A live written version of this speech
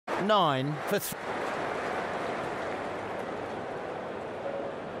9 for 3.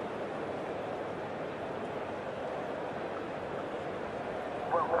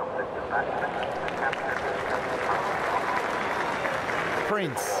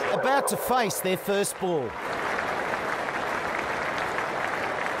 Prince about to face their first ball.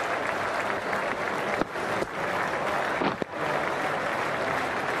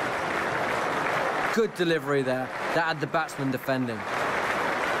 Good delivery there. That had the batsman defending.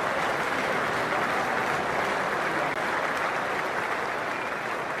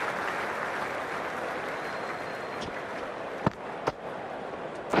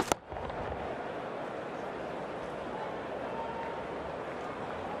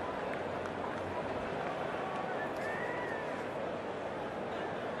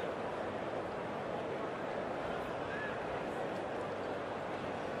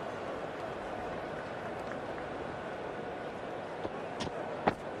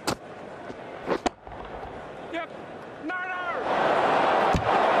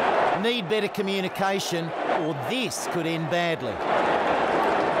 Need better communication, or this could end badly.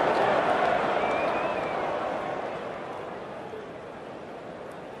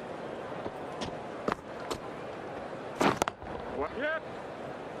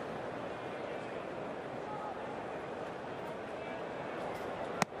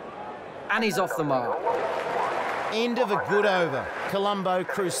 And he's off the mark. End of a good over. Colombo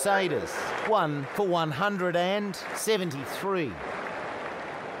Crusaders, 1 for 173.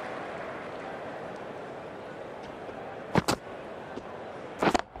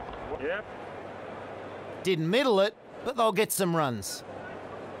 Didn't middle it, but they'll get some runs.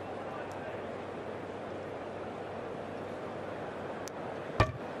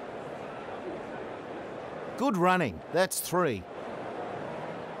 Good running, that's 3.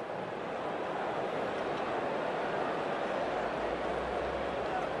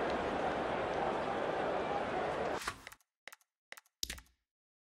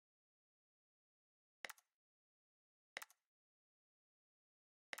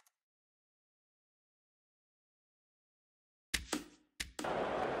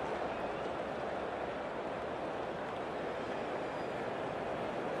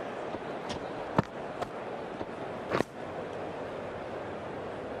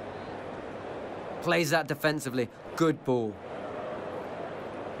 Plays that defensively. Good ball.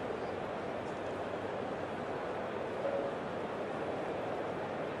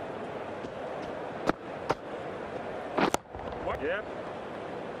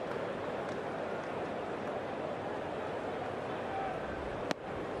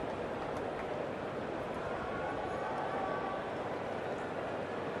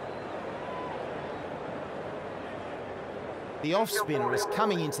 The off-spinner is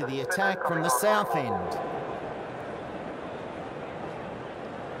coming into the attack from the south end.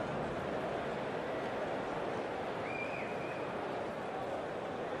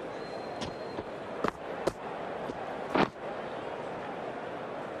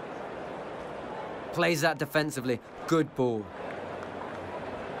 Plays that defensively. Good ball.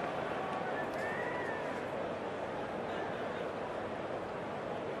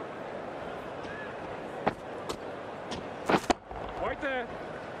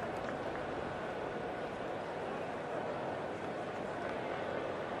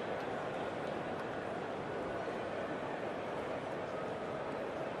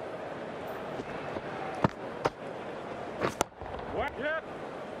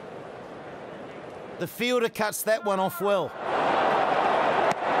 The fielder cuts that one off well.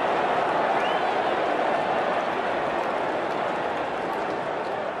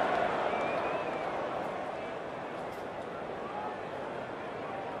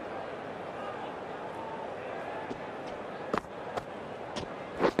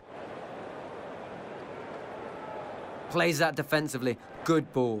 Plays that defensively.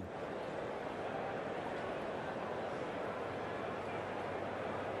 Good ball.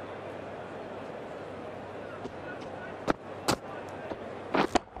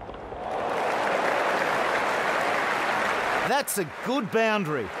 That's a good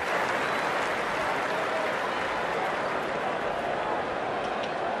boundary.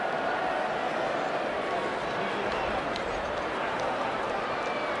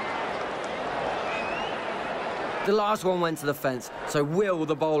 The last one went to the fence, so will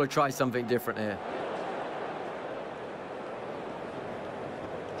the bowler try something different here?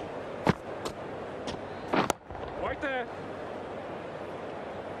 Right there.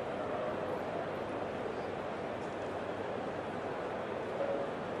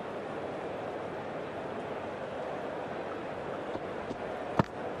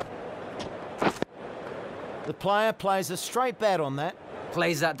 The player plays a straight bat on that.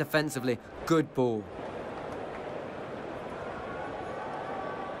 Plays that defensively. Good ball.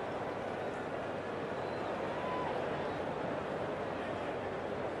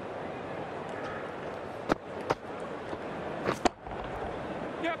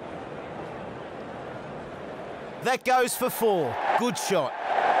 That goes for 4. Good shot.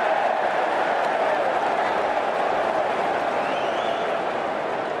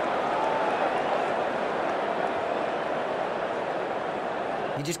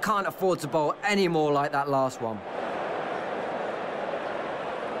 You just can't afford to bowl any more like that last one.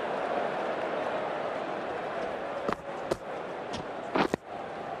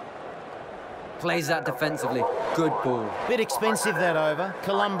 Plays that defensively. Good ball. Bit expensive that over.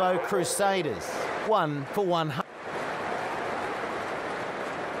 Colombo Crusaders. 1 for 100.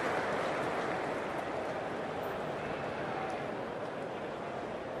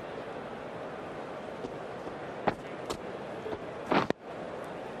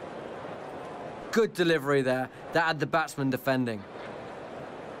 Good delivery there. That had the batsman defending.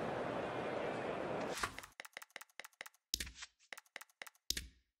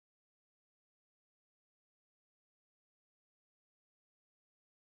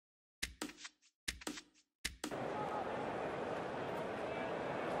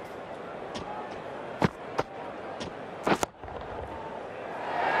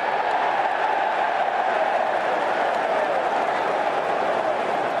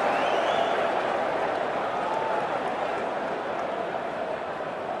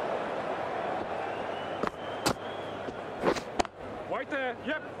 Right there,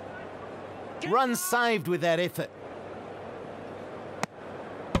 yep. Run saved with that effort.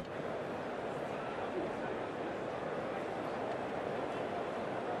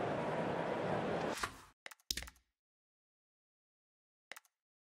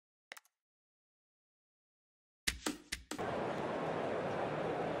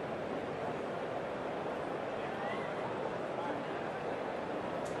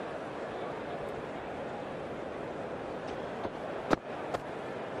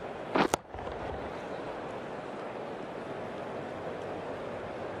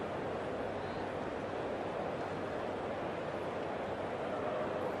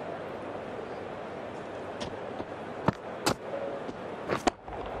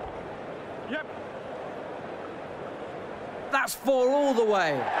 Yep. That's 4 all the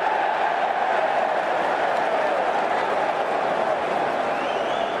way.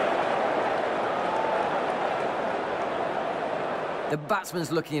 The batsman's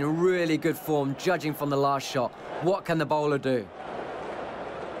looking in really good form, judging from the last shot. What can the bowler do?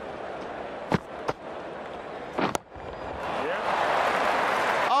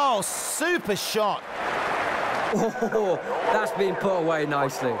 Oh, super shot. Oh, that's been put away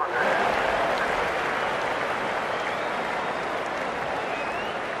nicely.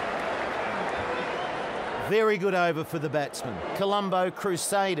 Very good over for the batsman. Colombo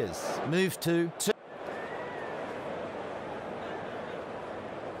Crusaders move to 2.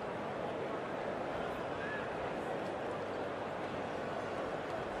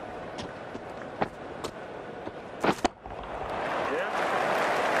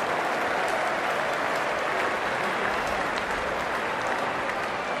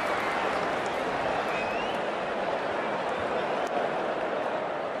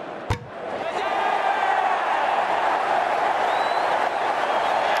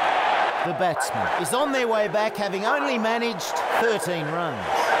 The batsman is on their way back, having only managed 13 runs.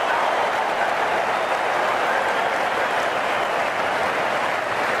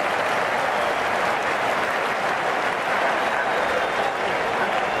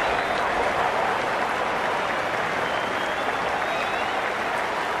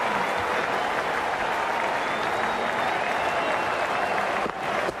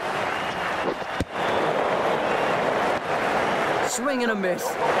 Swing and a miss.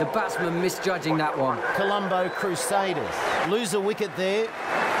 The batsman misjudging that one. Colombo Crusaders lose a wicket there.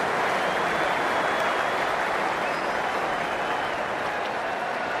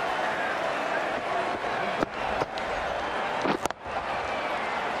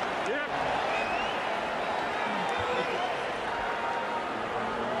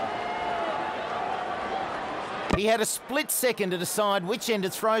 He had a split second to decide which end to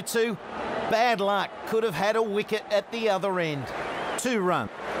throw to. Bad luck. Could have had a wicket at the other end. 2 runs.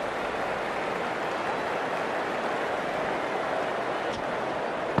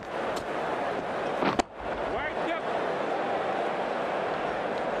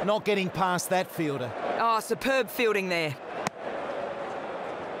 Not getting past that fielder. Oh, superb fielding there.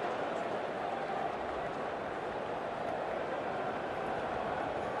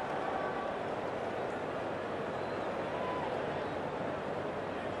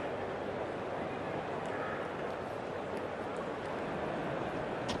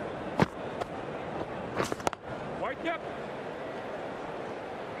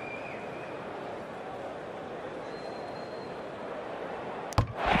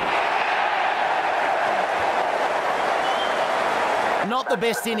 Not the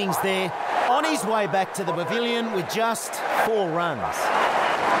best innings there. On his way back to the pavilion with just 4 runs.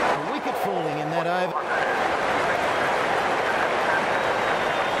 A wicket falling in that over.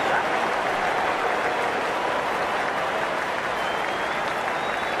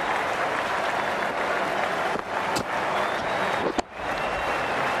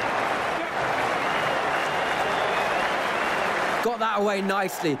 Got that away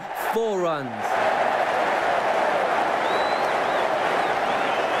nicely. 4 runs.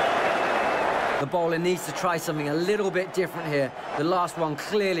 The bowler needs to try something a little bit different here. The last one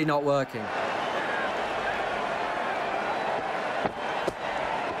clearly not working.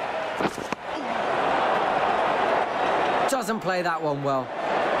 Doesn't play that one well.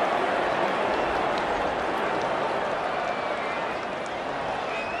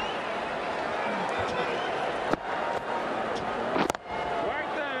 Right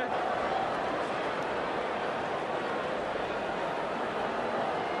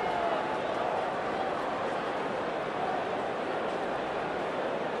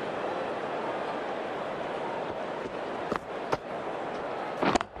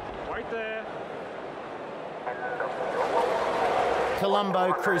there. Right there.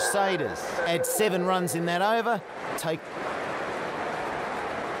 Colombo Crusaders add 7 runs in that over. Take.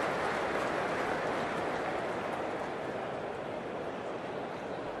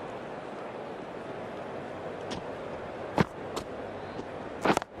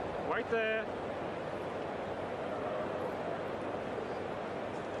 Right there.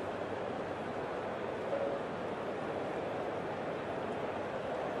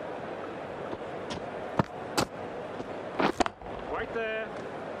 Right there.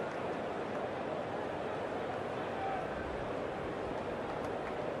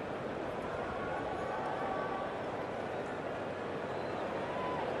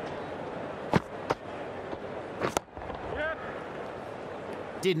 Yep.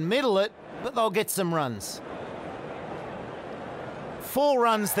 Didn't middle it, but they'll get some runs. 4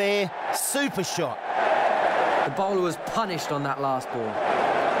 runs there. Super shot. The bowler was punished on that last ball.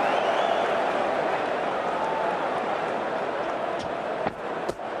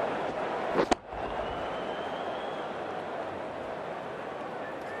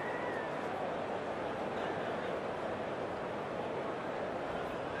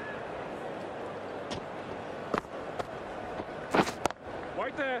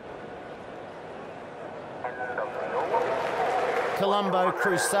 Right there. Colombo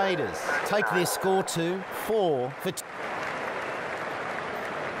Crusaders take their score to 4 for 2.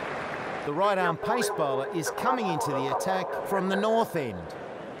 The right-arm pace bowler is coming into the attack from the north end.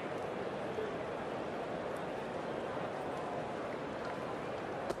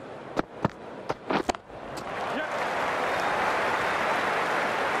 Yep.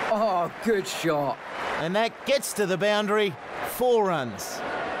 Oh, good shot. And that gets to the boundary. 4 runs.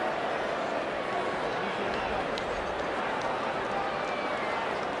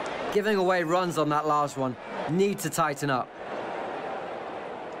 Giving away runs on that last one. Need to tighten up.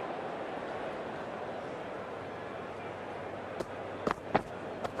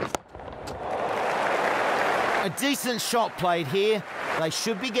 A decent shot played here. They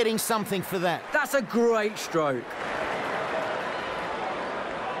should be getting something for that. That's a great stroke.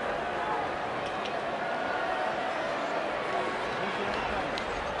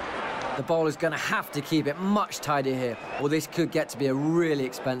 The bowler's going to have to keep it much tighter here, or this could get to be a really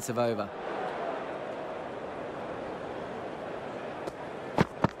expensive over.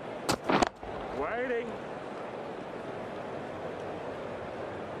 Waiting.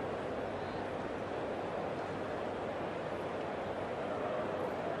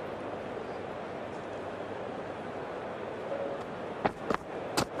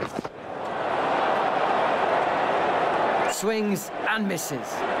 Swings and misses.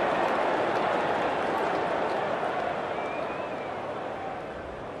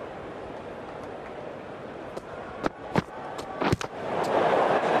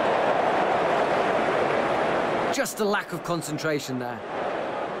 Just a lack of concentration there.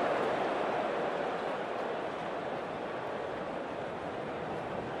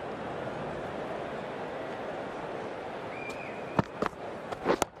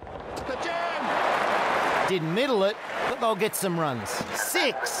 Didn't middle it, but they'll get some runs.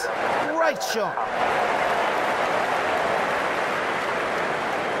 6. Great shot.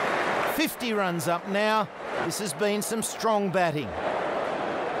 50 runs up now. This has been some strong batting.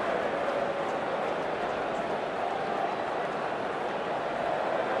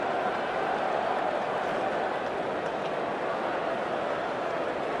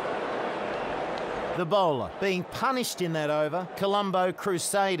 The bowler being punished in that over. Colombo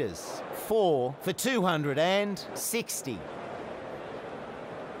Crusaders, 4 for 260.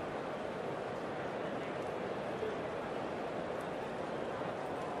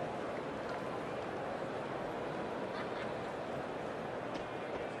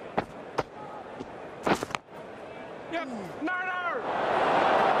 Yep. No, no.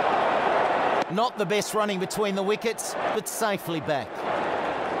 Not the best running between the wickets, but safely back.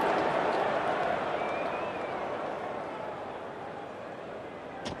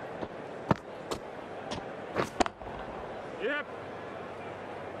 Yep.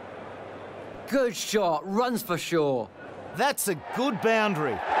 Good shot, runs for sure. That's a good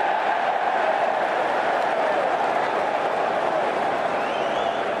boundary.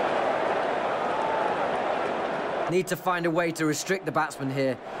 Need to find a way to restrict the batsman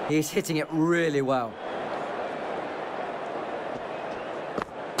here. He's hitting it really well.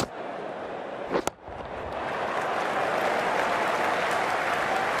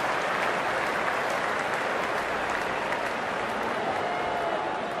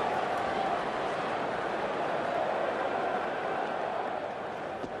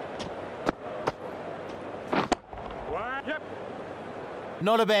 One. Yep.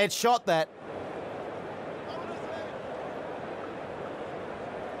 Not a bad shot, that.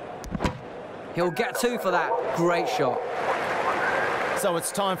 He'll get 2 for that. Great shot. So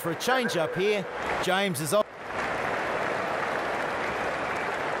it's time for a change up here. James is off.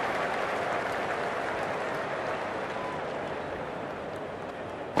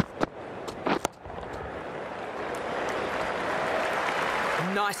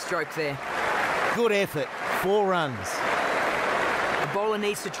 Nice stroke there. Good effort. 4 runs. The bowler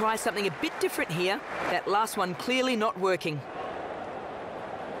needs to try something a bit different here. That last one clearly not working.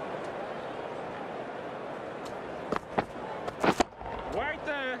 Right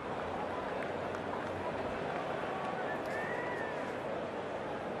there.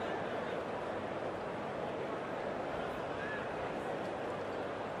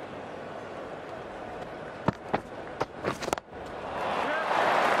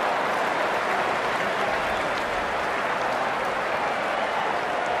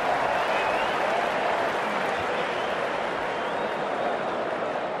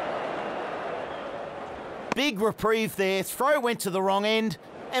 Big reprieve there. Throw went to the wrong end,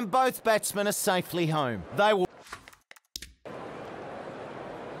 and both batsmen are safely home. They will.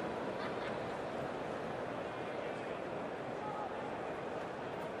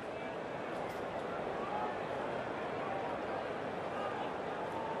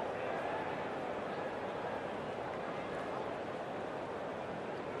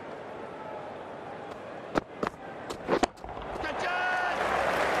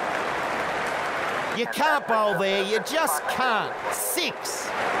 You can't bowl there, you just can't. 6.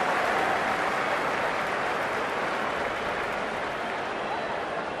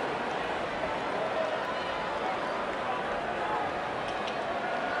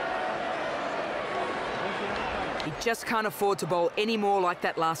 He just can't afford to bowl any more like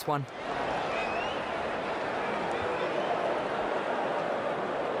that last one.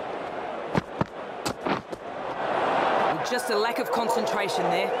 Just a lack of concentration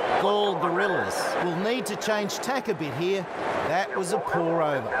there. Gaul Gorillas will need to change tack a bit here. That was a poor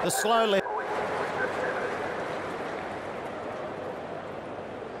over. The slow left.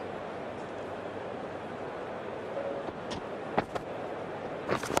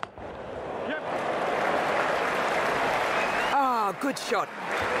 Yep. Ah, good shot.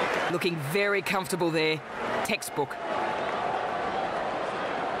 Looking very comfortable there. Textbook.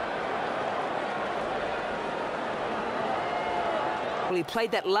 Well, he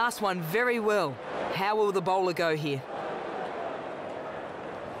played that last one very well. How will the bowler go here?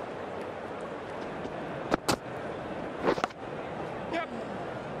 Yep.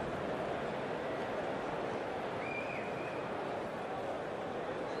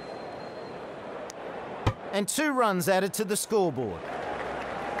 And 2 runs added to the scoreboard.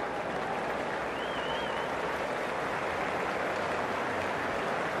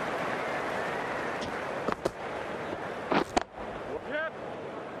 Yep.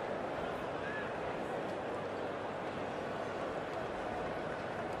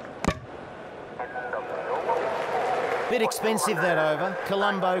 Bit expensive that over.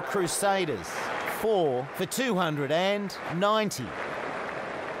 Colombo Crusaders. 4 for 290.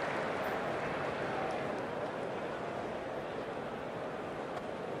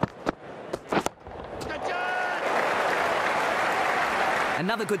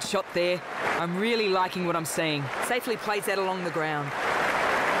 Another good shot there. I'm really liking what I'm seeing. Safely plays that along the ground.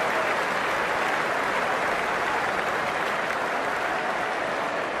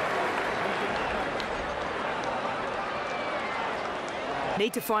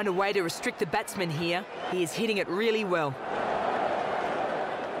 Need to find a way to restrict the batsman here. He is hitting it really well.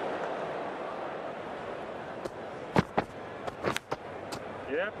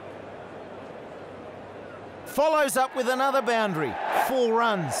 Yep. Follows up with another boundary. 4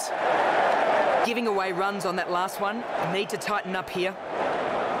 runs. Giving away runs on that last one. Need to tighten up here.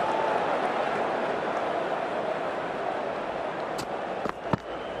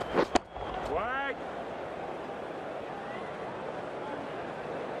 Wide.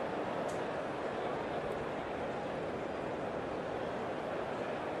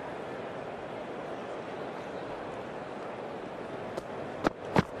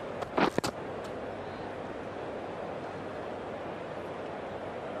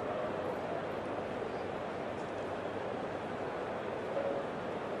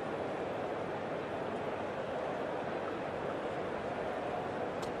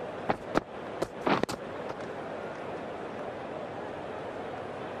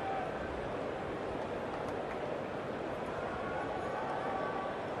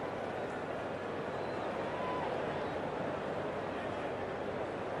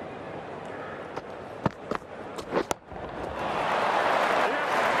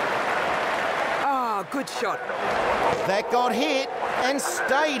 Ah, good shot. That got hit and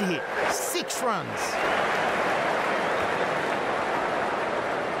stayed hit. 6 runs.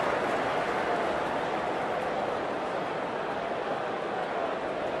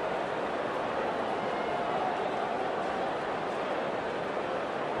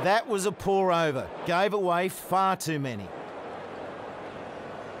 That was a poor over. Gave away far too many.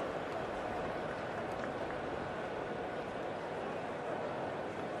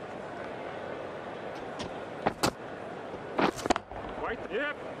 Wide.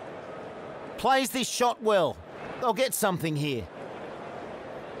 Yep. Plays this shot well. They'll get something here.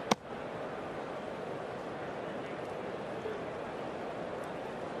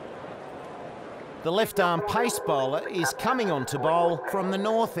 The left-arm pace bowler is coming on to bowl from the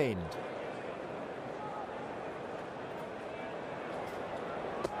north end.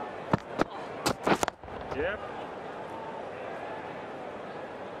 Yep.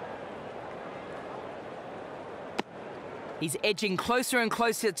 He's edging closer and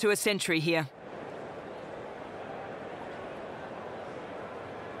closer to a century here.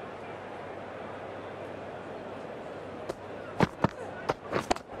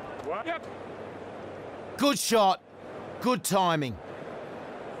 Wide. Yep. Good shot. Good timing.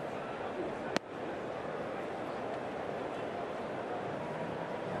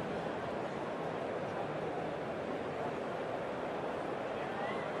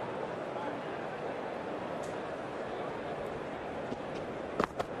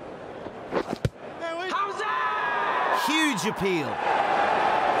 Huge appeal.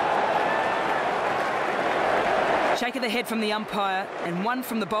 Shake of the head from the umpire and one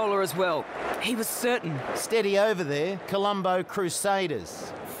from the bowler as well. He was certain. Steady over there, Colombo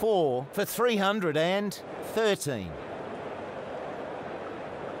Crusaders. 4 for 313.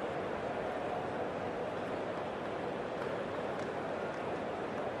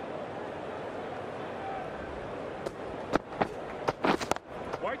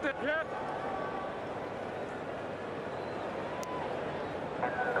 Wide. Yep.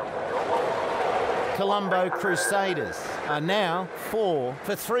 Colombo Crusaders are now 4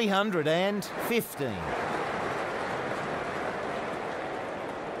 for 315.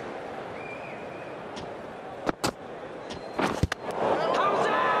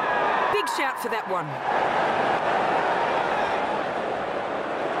 Big shout for that one.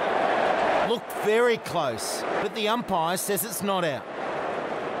 Looked very close, but the umpire says it's not out.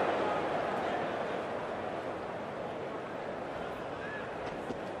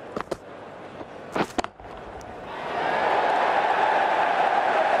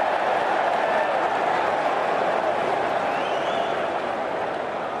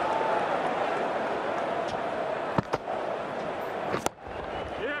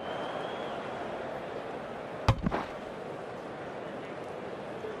 Yep.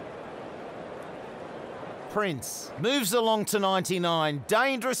 Prince moves along to 99.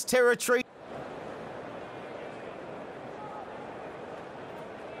 Dangerous territory.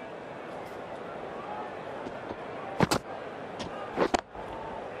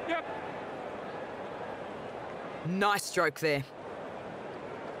 Yep. Nice stroke there.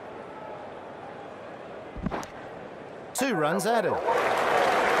 2 runs added.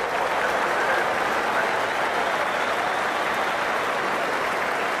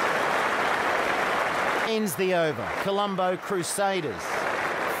 Ends the over. Colombo Crusaders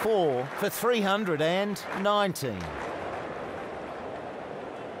 4 for 319.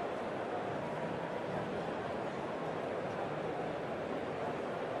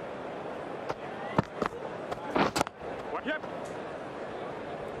 Yep.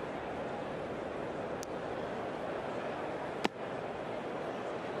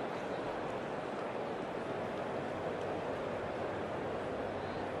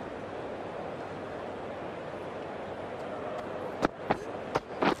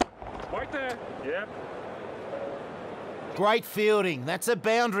 there. Yep. Great fielding. That's a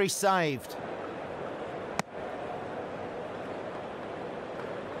boundary saved.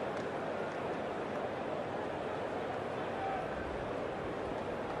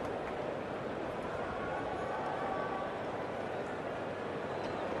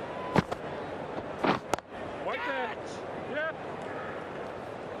 Wait there. Yep.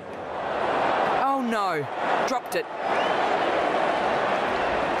 Oh no, dropped it.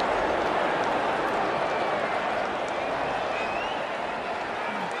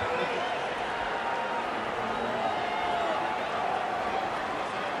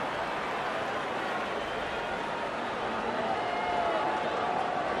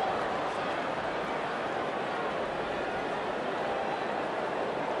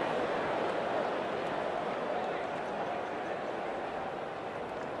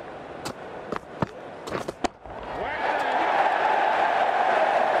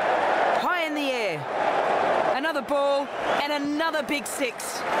 High in the air. Another ball and another big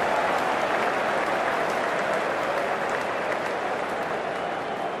six.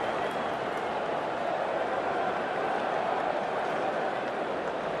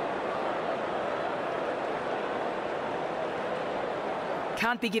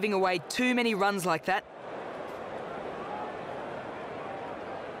 Can't be giving away too many runs like that.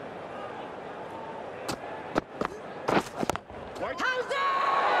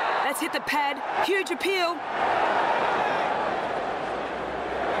 That's hit the pad. Huge appeal.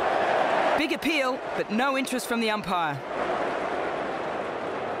 Big appeal, but no interest from the umpire.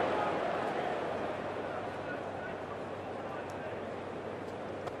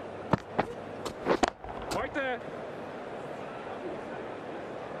 Wait there.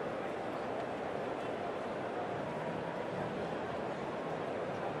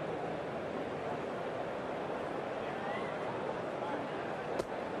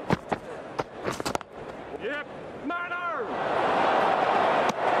 Yep. Mano!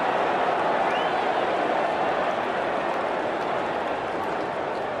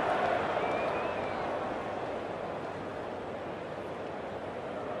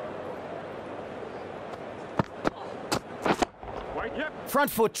 Wait, yep. Front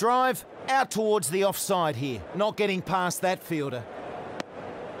foot drive, out towards the offside here. Not getting past that fielder.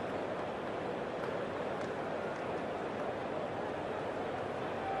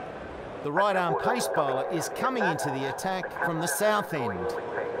 The right arm pace bowler is coming into the attack from the south end.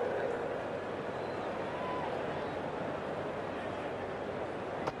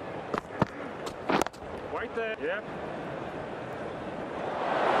 Wait there. Yep.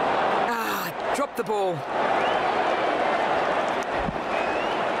 Ah, dropped the ball.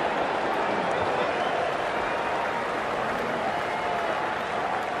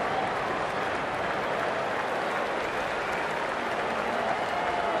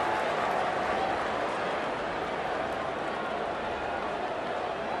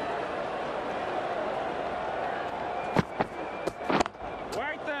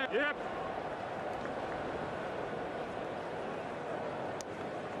 Wait there. Yep.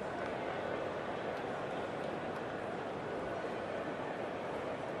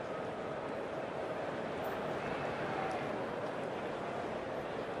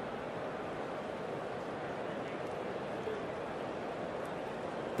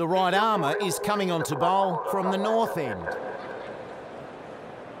 The right armour is coming on to bowl from the north end.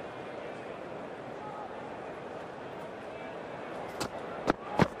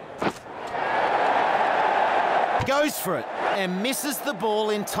 Goes for it and misses the ball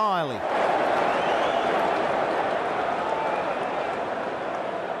entirely.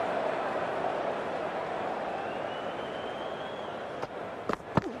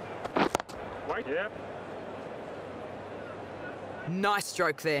 Wait. Yep. Nice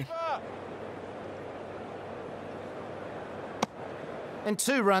stroke there. And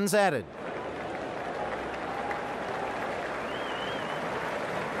 2 runs added.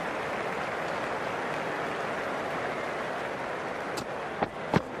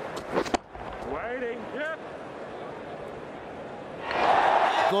 Waiting. Yep.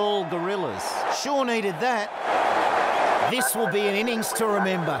 Gall Gorillas. Sure needed that. This will be an innings to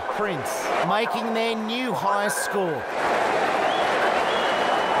remember. Prince making their new highest score.